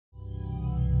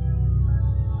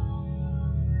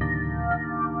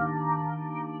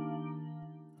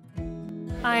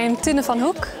I'm Tune van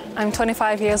Hoek. I'm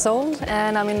 25 years old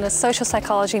and I'm in the social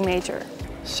psychology major.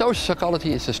 Social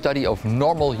psychology is the study of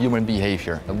normal human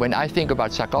behavior. When I think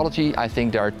about psychology, I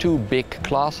think there are two big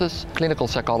classes. Clinical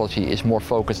psychology is more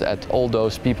focused at all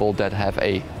those people that have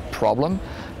a problem,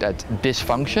 that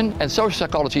dysfunction. And social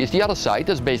psychology is the other side.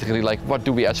 That's basically like, what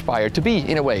do we aspire to be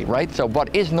in a way, right? So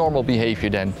what is normal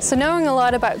behavior then? So knowing a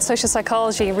lot about social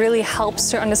psychology really helps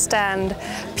to understand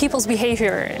people's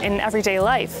behavior in everyday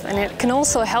life. And it can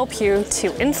also help you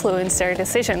to influence their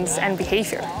decisions and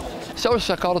behavior. Social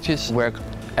psychologists work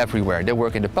everywhere. They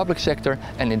work in the public sector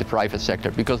and in the private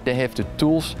sector because they have the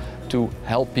tools to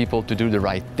help people to do the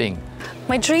right thing.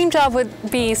 My dream job would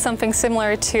be something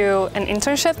similar to an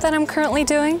internship that I'm currently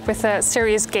doing with a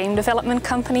serious game development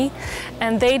company.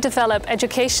 And they develop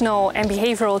educational and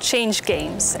behavioral change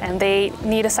games. And they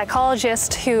need a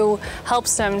psychologist who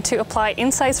helps them to apply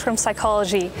insights from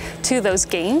psychology to those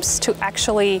games to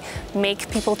actually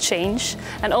make people change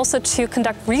and also to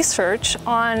conduct research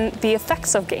on the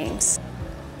effects of games.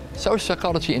 Social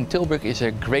psychology in Tilburg is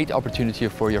a great opportunity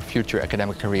for your future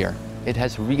academic career. It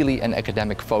has really an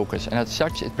academic focus, and as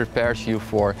such it prepares you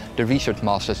for the research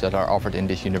masters that are offered in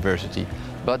this university.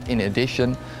 But in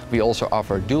addition, we also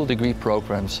offer dual degree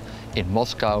programs in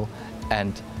Moscow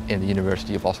and in the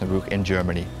University of Osnabrück in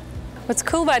Germany. What's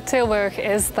cool about Tilburg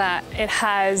is that it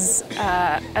has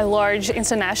a large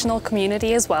international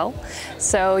community as well.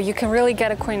 So you can really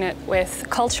get acquainted with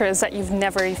cultures that you've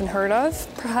never even heard of,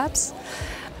 perhaps.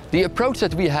 The approach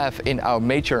that we have in our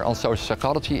major on social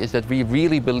psychology is that we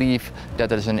really believe that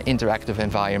there is an interactive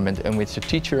environment in which the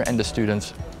teacher and the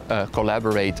students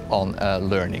collaborate on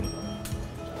learning.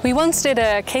 We once did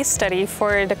a case study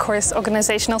for the course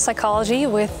Organizational Psychology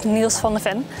with Niels van der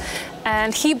Ven,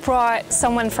 and he brought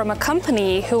someone from a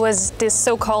company who was this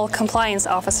so-called compliance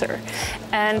officer.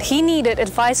 And he needed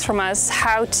advice from us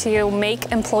how to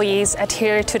make employees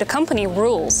adhere to the company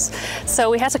rules.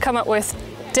 So we had to come up with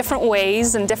different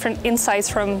ways and different insights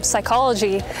from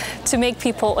psychology to make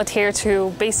people adhere to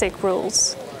basic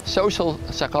rules. Social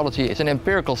psychology is an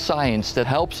empirical science that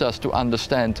helps us to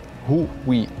understand who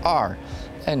we are.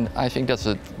 And I think that's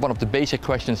one of the basic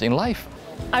questions in life.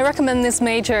 I recommend this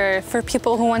major for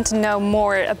people who want to know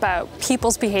more about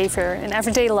people's behavior in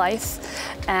everyday life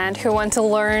and who want to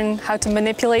learn how to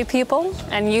manipulate people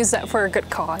and use that for a good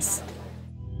cause.